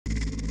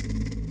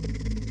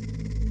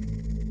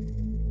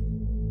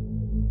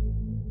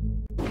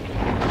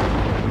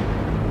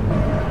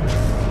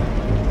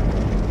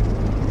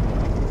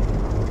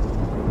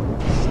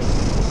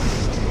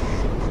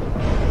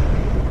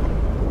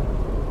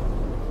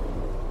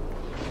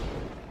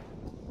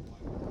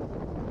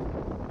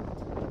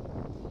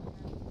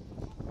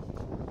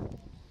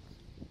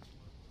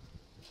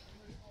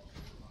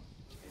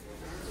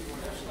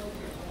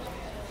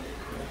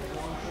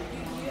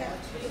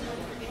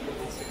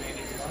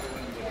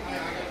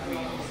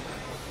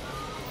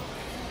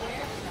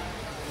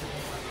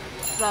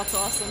That's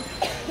awesome.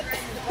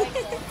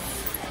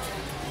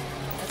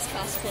 That's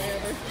cosplay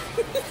over.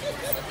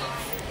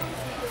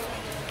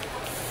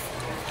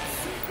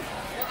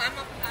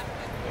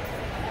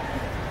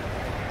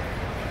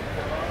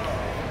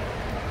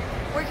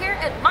 We're here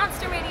at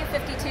Monster Mania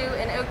 52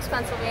 in Oaks,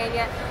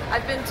 Pennsylvania.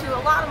 I've been to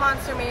a lot of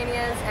Monster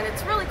Manias, and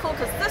it's really cool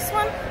because this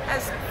one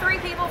has 3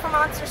 people from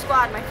Monster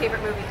Squad, my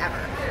favorite movie ever.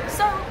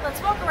 So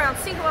let's walk around,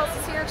 see who else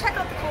is here, check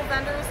out the cool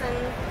vendors, and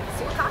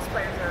see what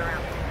cosplayers are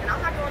around. And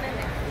I'm not going in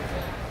there.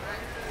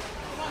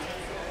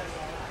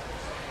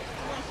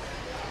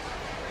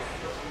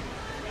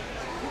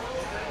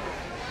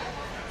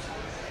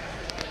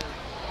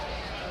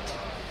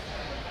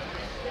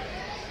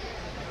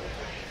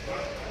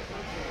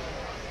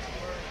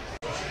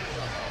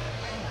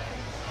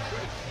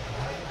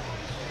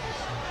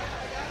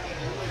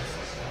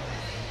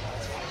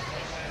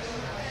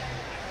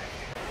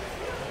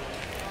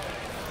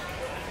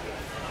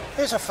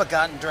 Here's a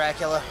forgotten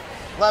Dracula.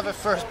 Love at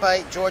first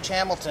bite, George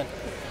Hamilton.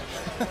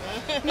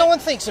 No one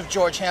thinks of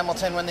George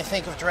Hamilton when they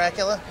think of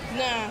Dracula.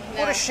 No.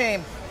 What a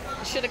shame.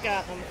 You should have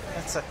got them.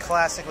 That's a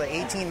classic, like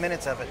 18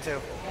 minutes of it,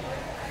 too.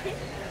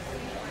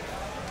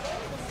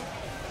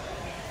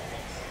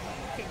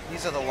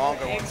 These are the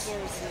longer ones.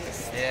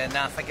 Yeah,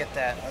 nah, forget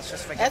that. Let's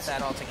just forget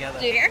that altogether.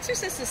 Dude,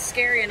 Exorcist is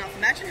scary enough.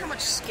 Imagine how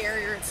much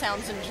scarier it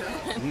sounds in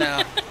German.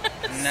 No.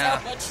 No.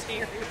 So much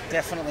scarier.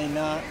 Definitely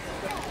not.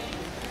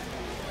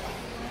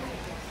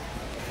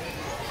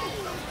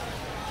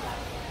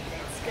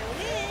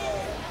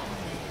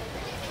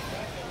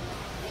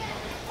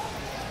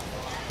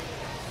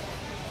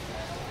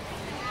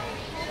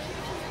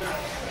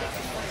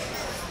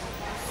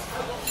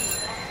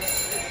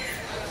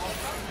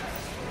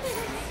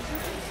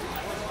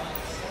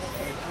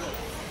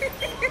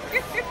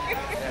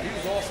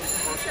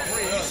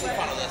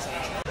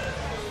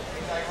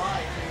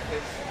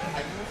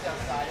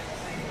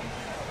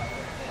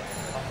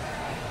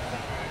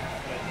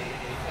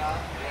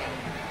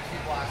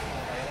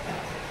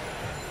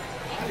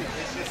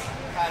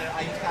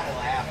 I just kind of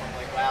laugh. I'm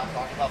like, wow,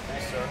 talking about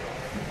full circle.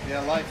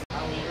 Yeah, life.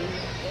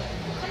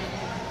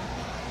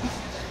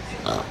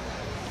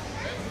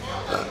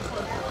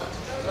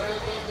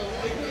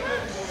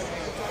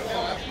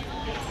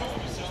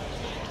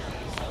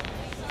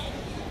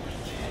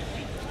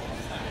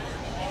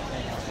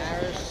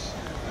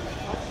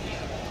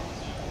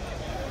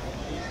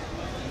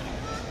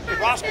 Hey,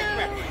 Roscoe, come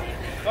here.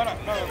 No,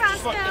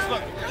 just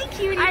look. Hi,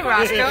 cutie. Hi,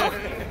 Roscoe.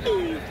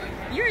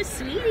 You're a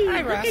sweetie.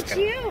 Hi, Look Roscoe. at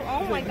you.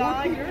 Oh my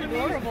God, you're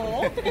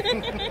adorable.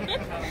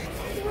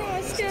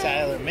 Roscoe.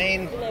 Tyler,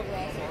 Maine. I love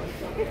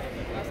Roscoe.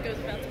 Roscoe's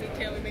about to be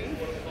Taylor Maine.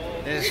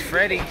 There's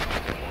Freddy.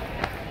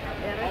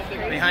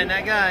 Behind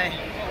that guy.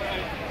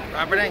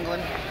 Robert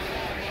Englund.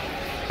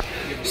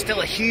 Still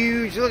a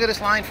huge, look at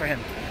this line for him.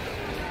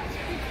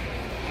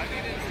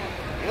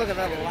 Look at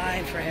that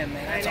line for him,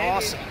 man. That's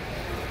awesome.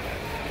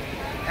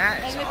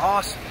 That is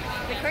awesome.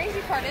 The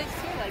crazy part is,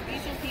 too, like,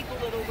 these are people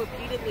that'll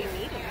repeatedly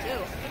meet him,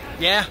 too.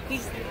 Yeah. You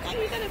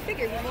gotta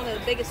figure he's one of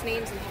the biggest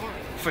names in horror.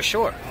 For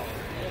sure.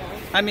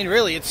 I mean,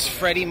 really, it's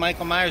Freddy,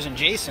 Michael Myers, and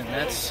Jason.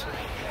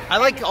 I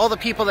like all the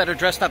people that are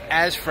dressed up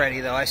as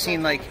Freddy, though. I've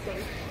seen, like,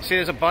 see,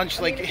 there's a bunch,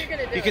 like,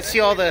 you can see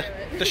all the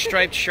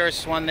striped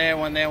shirts, one there,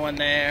 one there, one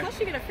there. Plus,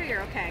 you gotta figure,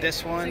 okay.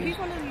 This one. So he's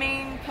one of the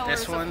main pillars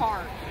This one. of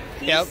horror.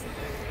 Yep.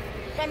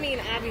 I mean,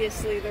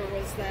 obviously, there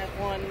was that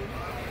one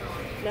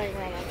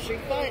Nightmare on Elm Street,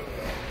 but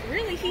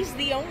really, he's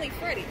the only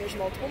Freddy. There's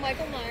multiple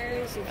Michael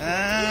Myers.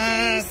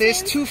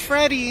 There's 2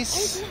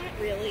 Freddys. Oh, not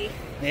really.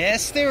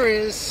 Yes, there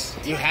is.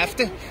 You have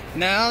to.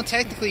 No,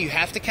 technically, you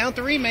have to count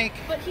the remake.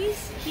 But he's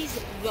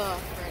the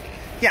Freddy.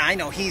 Yeah, I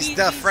know. He's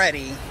the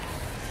Freddy.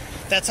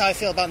 That's how I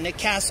feel about Nick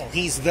Castle.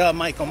 He's the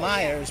Michael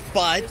Myers,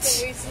 but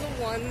There's always the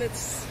one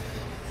that's,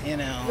 you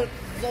know,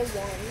 the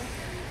one.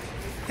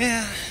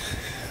 Yeah,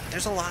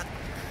 there's a lot.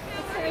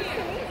 Nice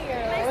to meet you.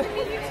 Nice to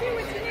meet you too.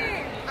 What's your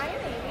name? I'm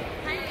Amy.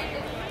 Hi,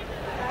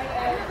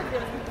 Amy.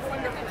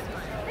 Wonderful.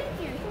 Thank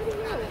you. Who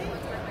are you?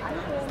 I'm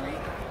Amy.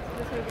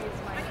 This movie is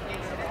my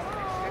favorite.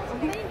 Oh,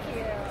 thank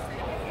you.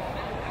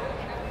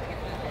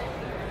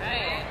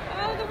 Right.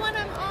 Oh, the one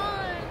I'm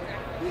on.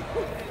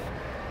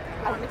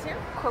 Want me to?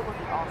 Quote would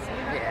be awesome.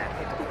 Yeah.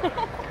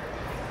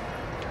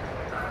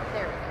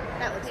 There we go.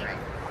 That looks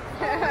right.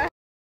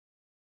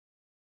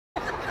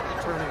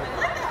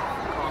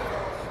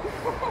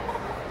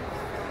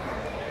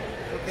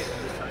 Okay,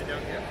 just try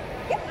down here.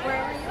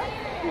 Where are you?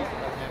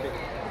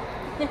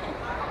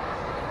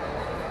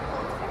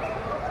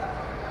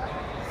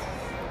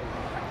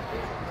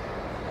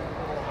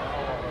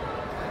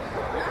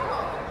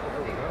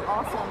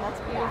 Awesome,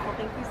 that's beautiful.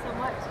 Thank you so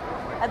much.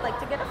 I'd like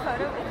to get a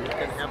photo with you.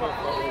 Have a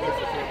photo with us.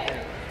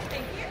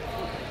 Thank you.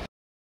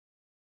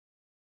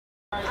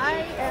 I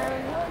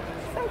am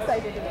so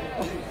excited to meet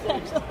you.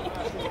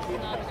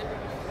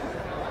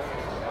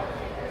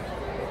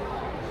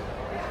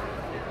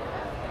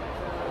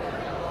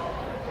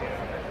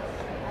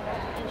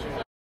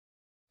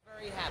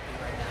 Very happy.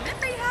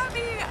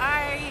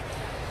 I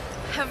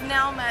have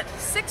now met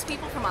 6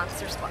 people from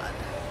Monster Squad.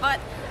 but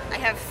I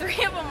have 3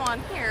 of them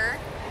on here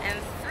and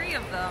 3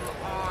 of them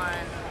on.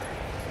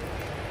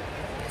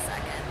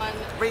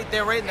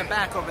 They're right in the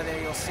back over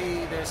there. You'll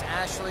see there's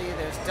Ashley,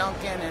 there's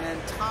Duncan, and then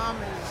Tom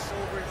is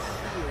over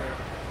here.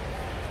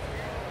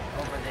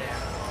 Over there.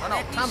 Oh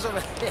no, Tom's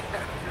over there.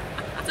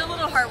 It's a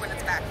little hard when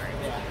it's backward.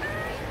 Yeah.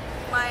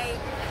 My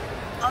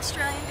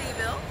Australian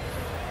Daybill.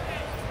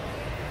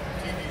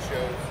 TV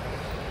shows.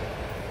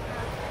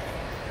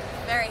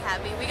 Very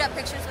happy. We got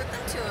pictures with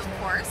them too, of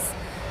course.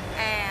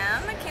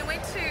 And I can't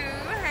wait to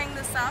hang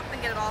this up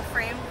and get it all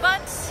framed,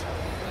 but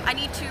I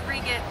need to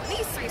re-get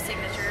these 3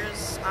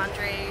 signatures,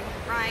 Andre,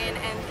 Ryan,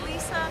 and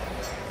Lisa,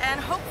 and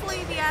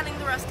hopefully be adding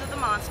the rest of the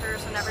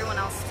monsters and everyone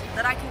else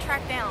that I can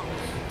track down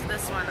to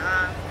this one.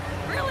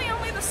 Really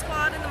only the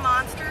squad and the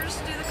monsters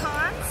do the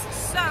cons,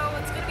 so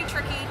it's going to be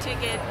tricky to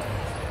get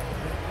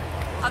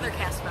other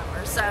cast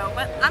members,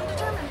 but I'm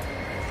determined.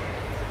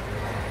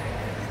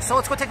 So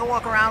let's go take a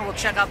walk around. We'll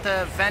check out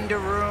the vendor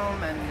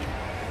room and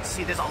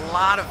see there's a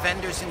lot of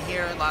vendors in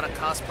here, a lot of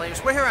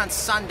cosplayers. We're here on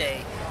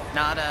Sunday,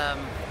 not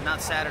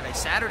Saturday.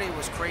 Saturday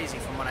was crazy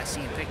from what I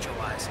seen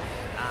picture-wise.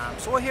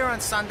 So we're here on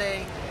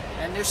Sunday,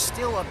 and there's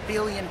still a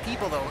billion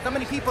people though. Look how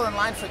many people in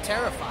line for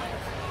Terrifier.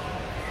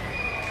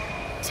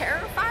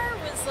 Terrifier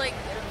was like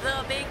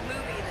the big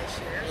movie this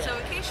year. So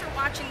in case you're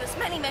watching this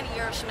many, many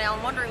years from now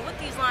and wondering what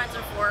these lines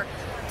are for,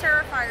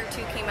 Terrifier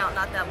 2 came out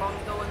not that long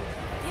ago, and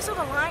these are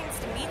the lines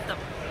to meet them.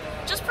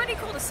 Just pretty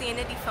cool to see an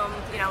indie film,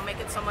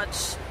 making so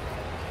much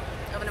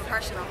of an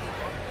impression on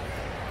people.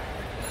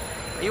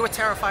 Are you a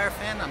Terrifier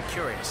fan? I'm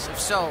curious. If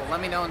so, let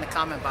me know in the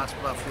comment box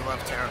below if you love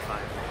Terrifier.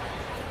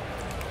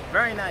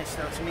 Very nice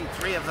though to meet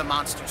 3 of the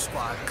Monster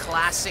Squad.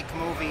 Classic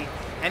movie.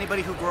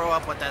 Anybody who grew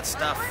up with that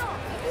stuff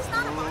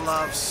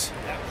loves.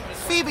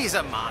 Phoebe's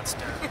a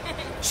monster.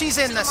 She's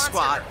in the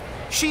squad.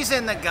 She's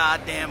in the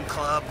goddamn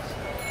club.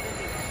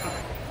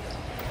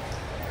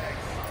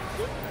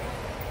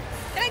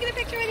 Can I get a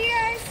picture with you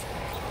guys?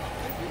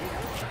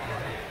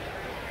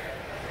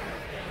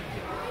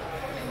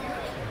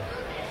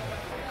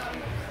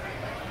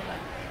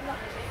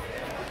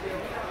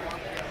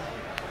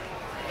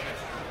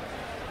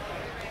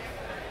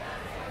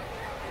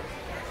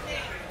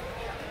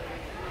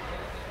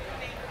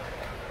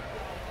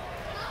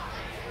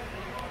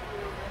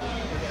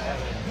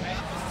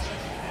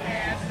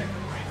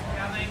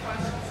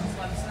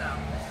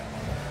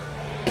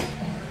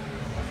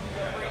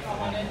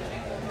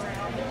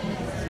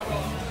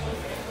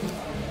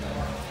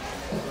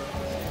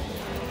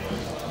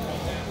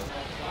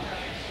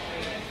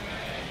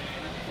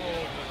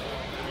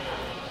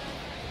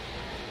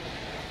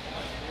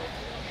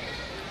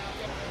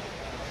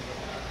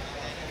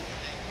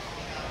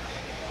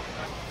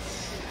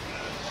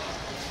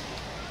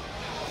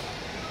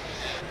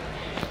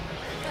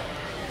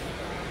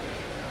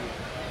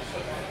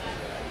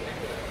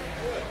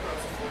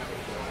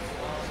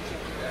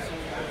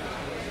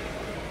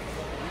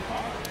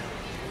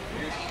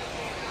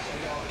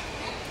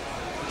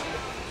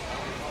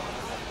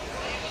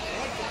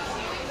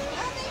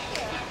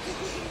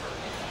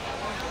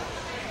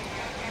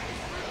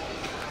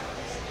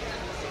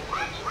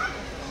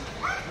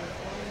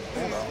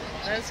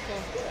 That's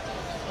cool.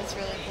 That's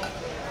really cool.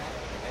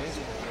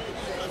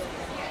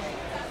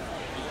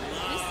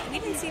 We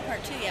didn't see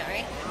part 2 yet,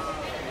 right?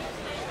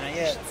 Not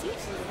yet.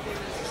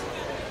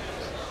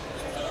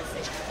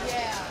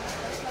 Yeah.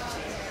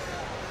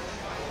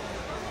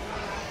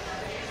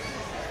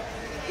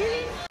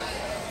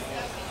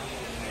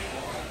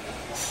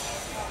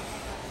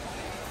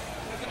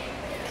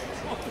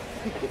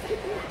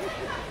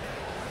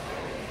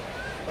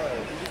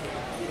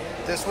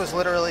 This was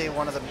literally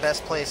one of the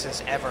best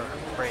places ever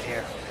right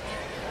here.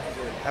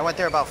 I went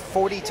there about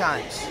 40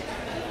 times.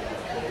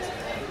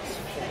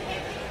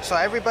 So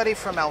everybody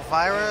from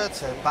Elvira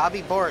to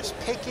Bobby Boris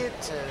Pickett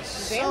to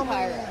so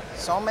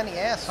many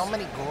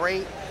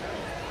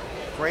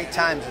great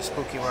times at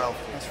Spooky World.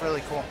 It's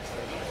really cool.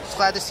 Just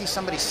glad to see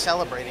somebody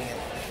celebrating it.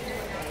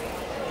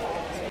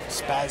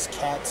 Spaz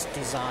Cat's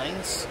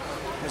designs.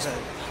 There's a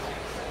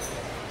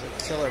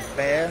killer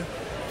bear.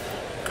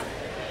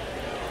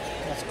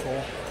 That's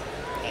cool.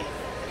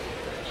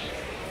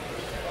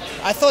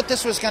 I thought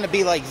this was going to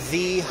be like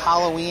the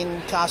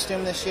Halloween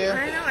costume this year.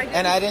 I know,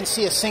 and I didn't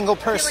see a single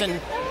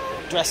person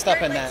dressed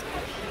up in that.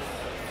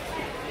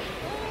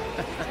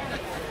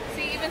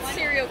 See, even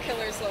serial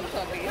killers love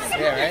puppies.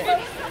 Yeah,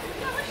 right?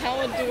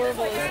 How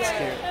adorable is That's that?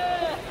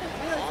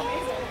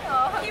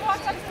 cute. He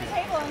walked up to the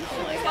table and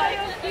she's like,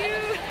 Oh, how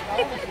cute!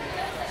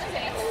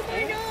 Oh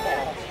my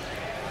god!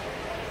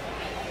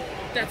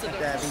 That's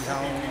adorable. Daddy's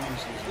home.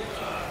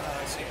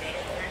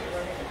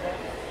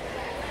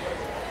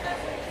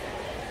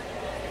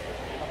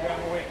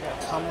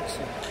 Comics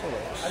and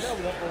killers. I know,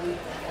 we don't believe.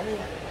 I mean,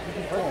 you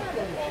can bring it.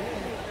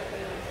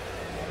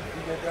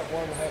 You get that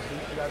one that has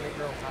beef, you gotta make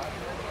your own pie.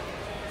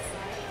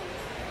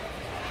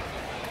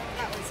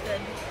 that was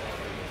good.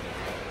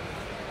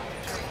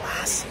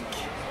 Classic.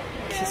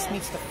 Kiss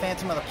meets the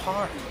Phantom of the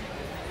Park.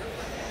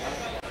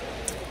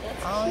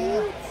 Oh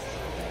yeah.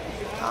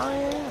 Oh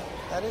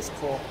yeah. That is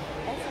cool.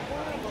 That's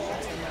adorable.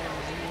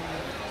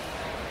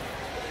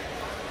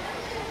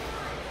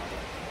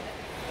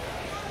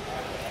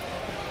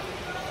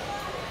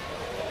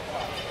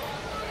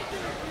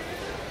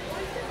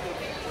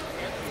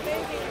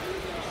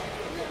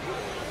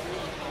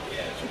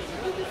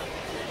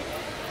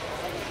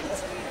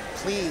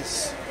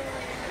 Please,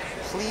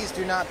 please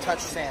do not touch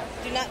Sam.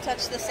 Do not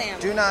touch the Sam.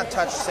 Do not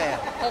touch Sam.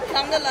 He'll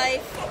come to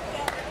life.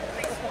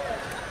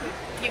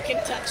 You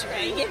can touch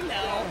Reagan,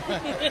 no.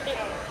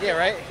 Yeah,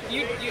 right?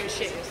 You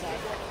shit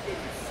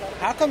yourself.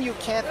 How come you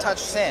can't touch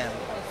Sam,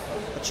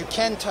 but you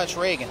can touch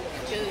Reagan?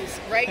 Because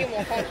Reagan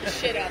will honk the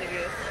shit out of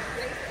you.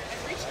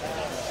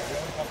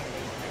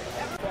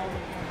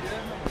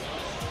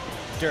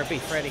 Derpy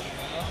Freddy.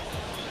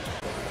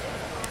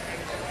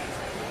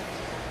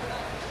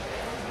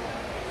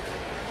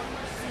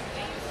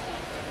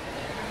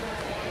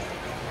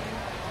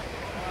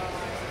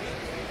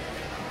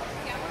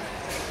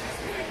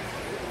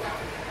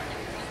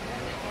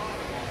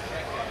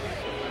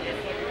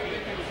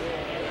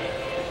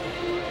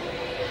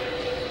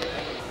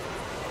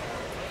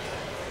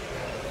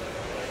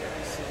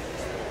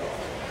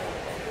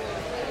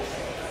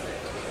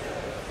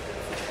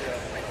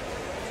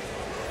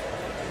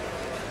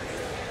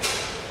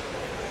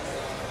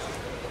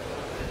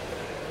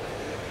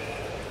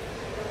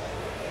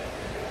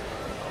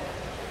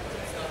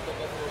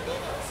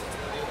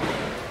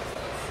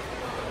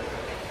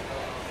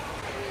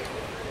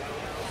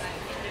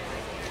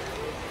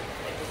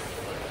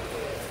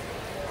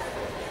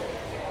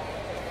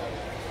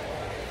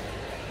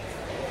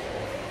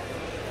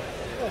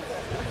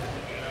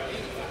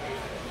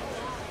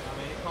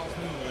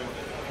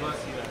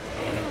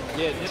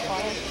 Yeah,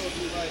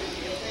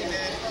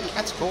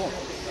 That's cool.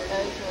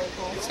 That is really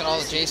cool. It's got all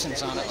the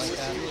Jasons on it like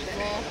that.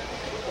 Yeah.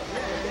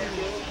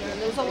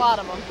 There's a lot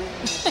of them.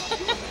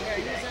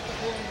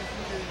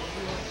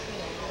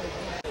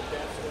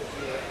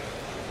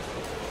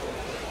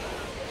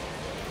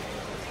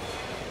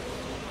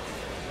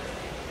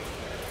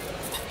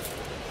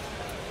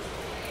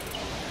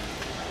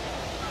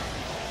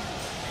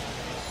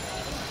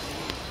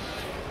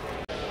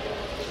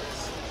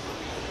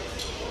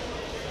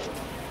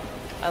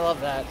 I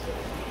love that.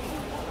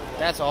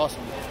 That's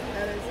awesome.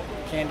 That is cool.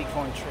 Candy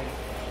corn tree.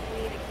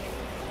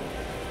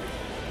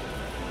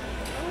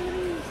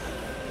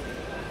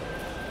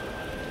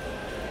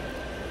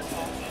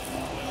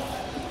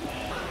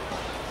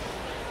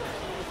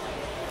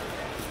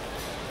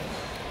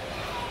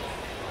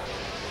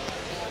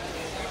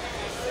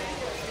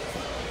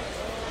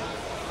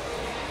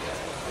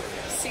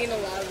 Seen a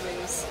lot of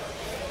these.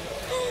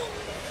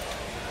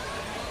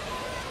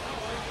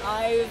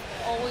 I've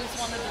always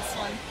wanted this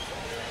one.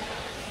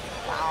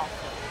 Wow.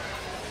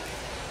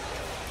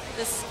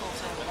 This is cool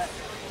too.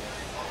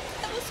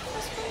 That was cool.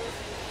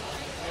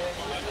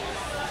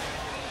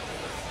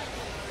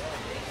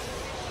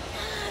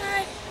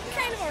 I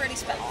kind of already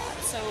spent a lot,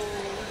 so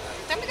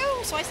time to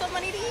go. So I still have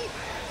money to eat.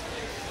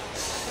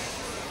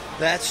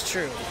 That's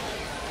true.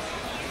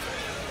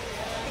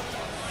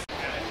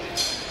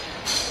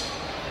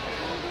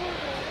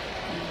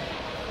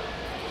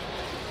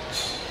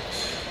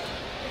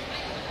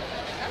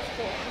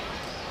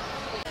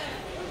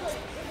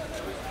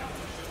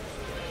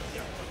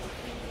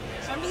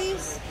 Remember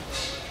these?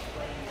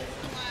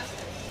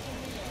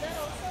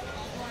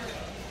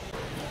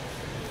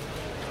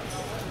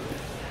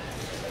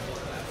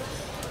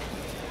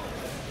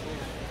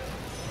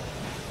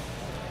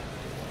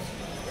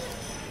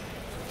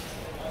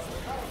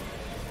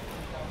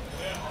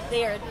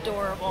 They are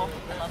adorable.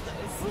 I love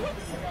those.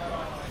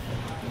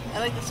 I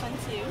like this one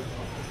too.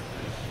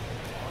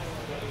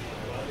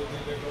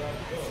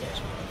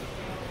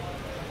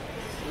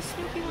 The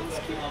Snoopy one's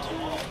cute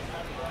too.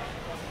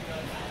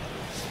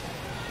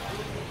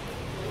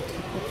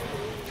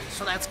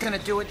 So that's going to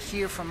do it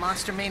here from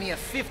Monster Mania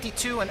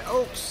 52 in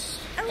Oaks,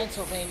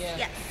 Pennsylvania.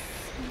 Yes.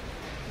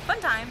 Fun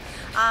time.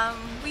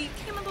 We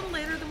came a little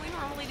later than we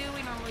normally do.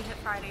 We normally hit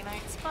Friday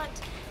nights, but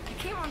we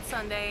came on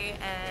Sunday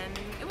and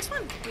it was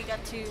fun. We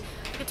got to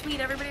meet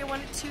everybody I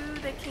wanted to.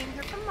 They came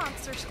here from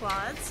Monster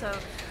Squad, so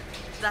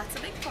that's a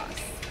big plus.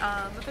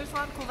 But there's a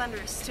lot of cool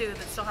vendors too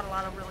that still had a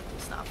lot of really cool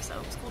stuff, so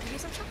it was cool to do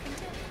some shopping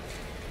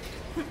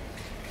too.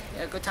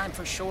 Yeah, good time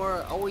for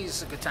sure.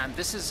 Always a good time.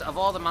 This is, of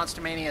all the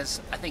Monster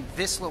Manias, I think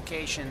this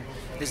location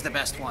is the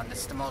best one.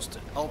 It's the most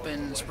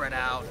open, spread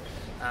out.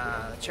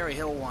 Cherry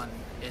Hill one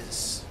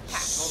is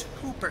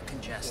super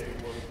congested.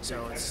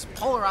 So it's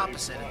polar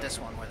opposite at this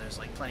one, where there's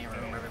like plenty of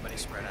room,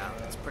 everybody's spread out.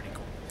 It's pretty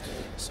cool.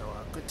 So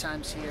good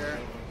times here.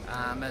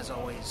 As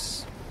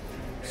always,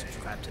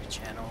 subscribe to the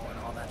channel and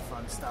all that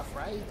fun stuff,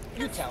 right?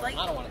 You tell them.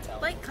 I don't want to tell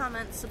them. Like,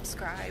 comment,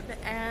 subscribe,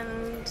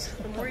 and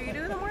the more you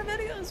do, the more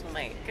videos we'll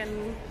make,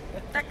 and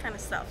that kind of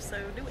stuff, so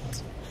do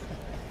it.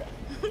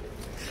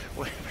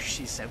 Whatever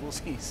she said, we'll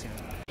see you soon.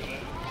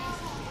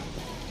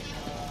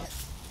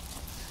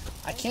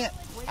 I can't.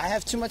 I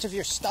have too much of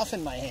your stuff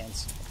in my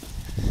hands.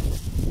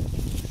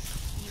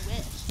 You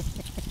wish.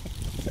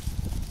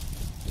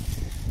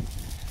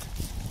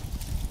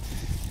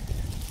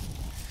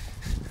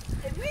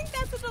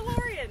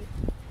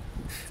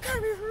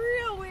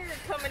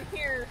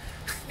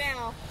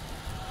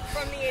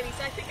 from the 80s.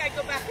 I think I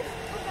go back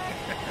and